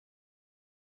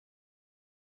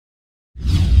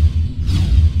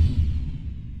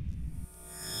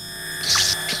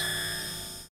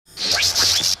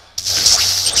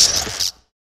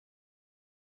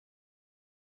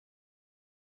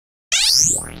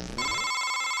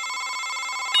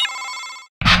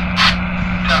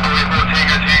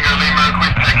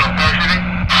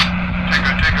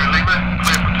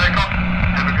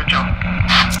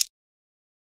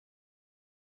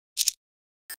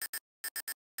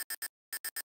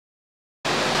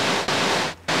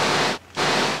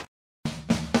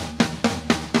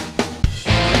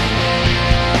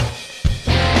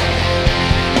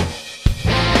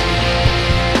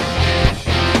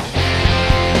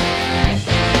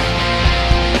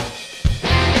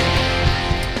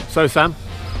So Sam,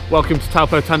 welcome to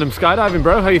Taupo Tandem Skydiving,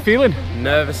 bro. How you feeling?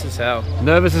 Nervous as hell.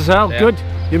 Nervous as hell? Yeah. Good.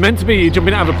 You're meant to be. You're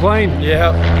jumping out of a plane.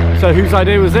 Yeah. So whose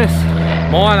idea was this?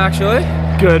 Mine, actually.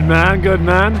 Good man, good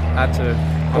man. Had to.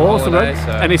 Awesome, holiday, man.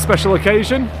 so. Any special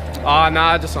occasion? Oh,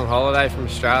 no, just on holiday from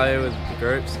Australia with the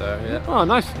group, so yeah. Oh,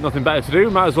 nice. Nothing better to do.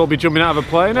 Might as well be jumping out of a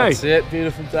plane, That's it.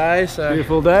 Beautiful day, so.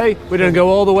 Beautiful day. We're going to go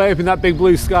all the way up in that big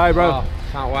blue sky, bro. Oh,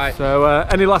 can't wait. So,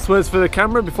 any last words for the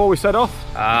camera before we set off?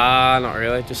 Not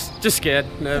really. Just scared,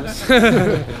 nervous.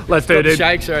 Let's do it, dude.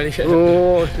 Shakes already.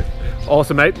 Oh,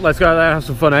 awesome, mate. Let's go out there and have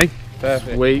some fun, eh?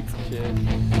 Perfect. Sweet. Cheers.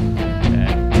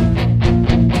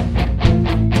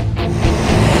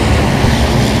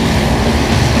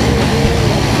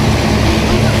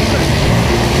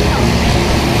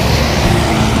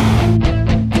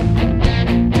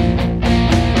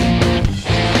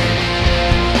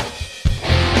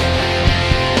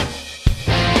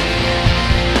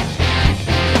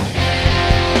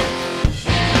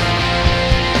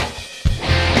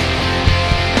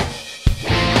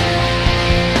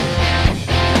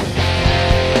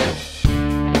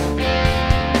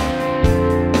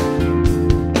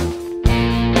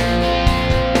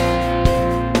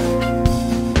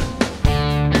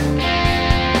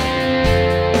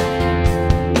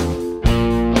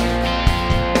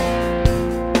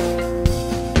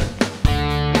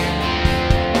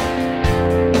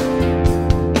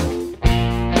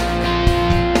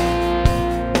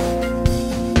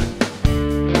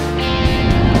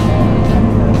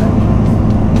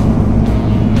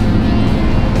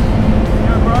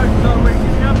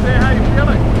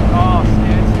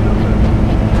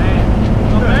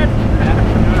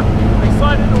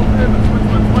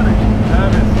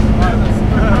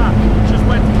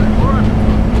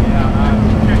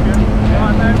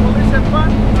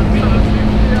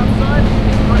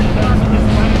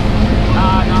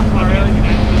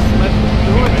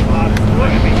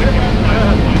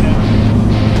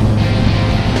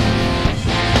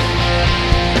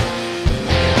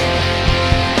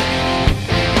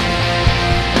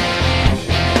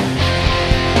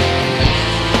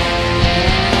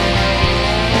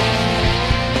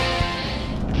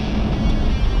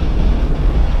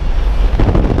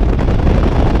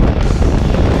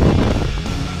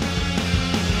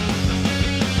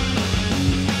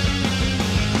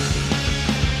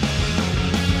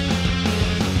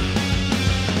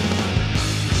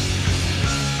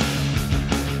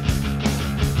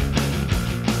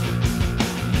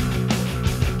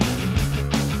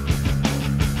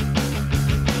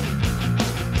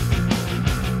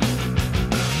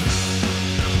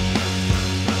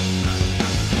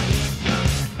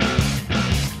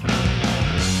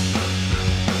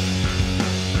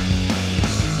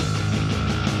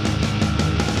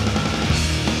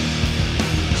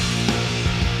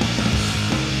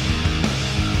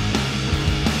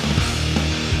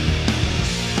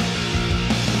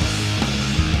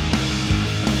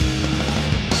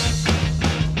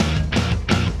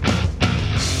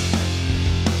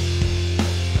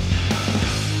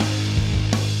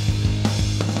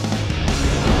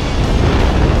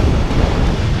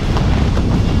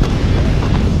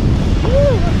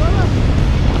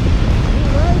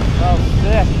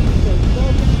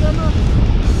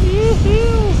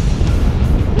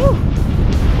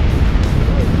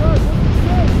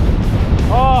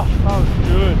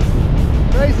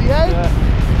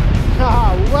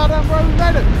 Well done, bro. We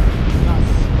made it.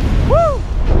 Nice. Woo!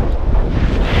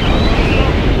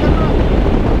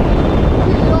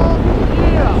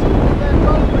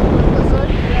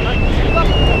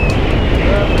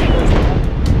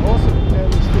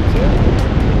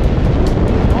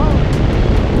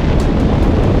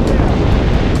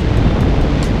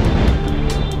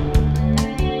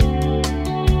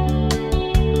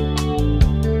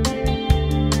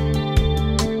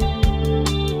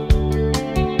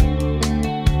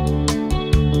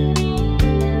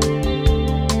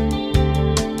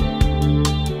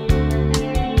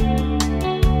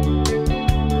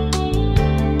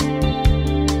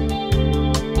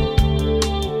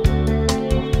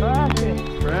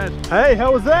 Hey,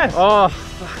 how was that? Oh,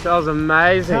 that was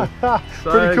amazing.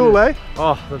 Pretty cool, eh?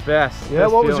 Oh, the best. Yeah,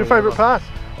 what was your favourite part?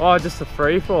 Oh, just a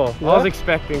free fall. Yeah? I was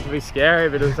expecting to be scary,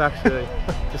 but it was actually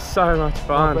just so much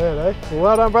fun. Not bad, eh?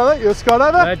 Well done, brother. You're a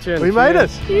skydiver. Legend. We made it.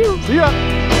 Cheers. See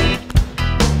ya.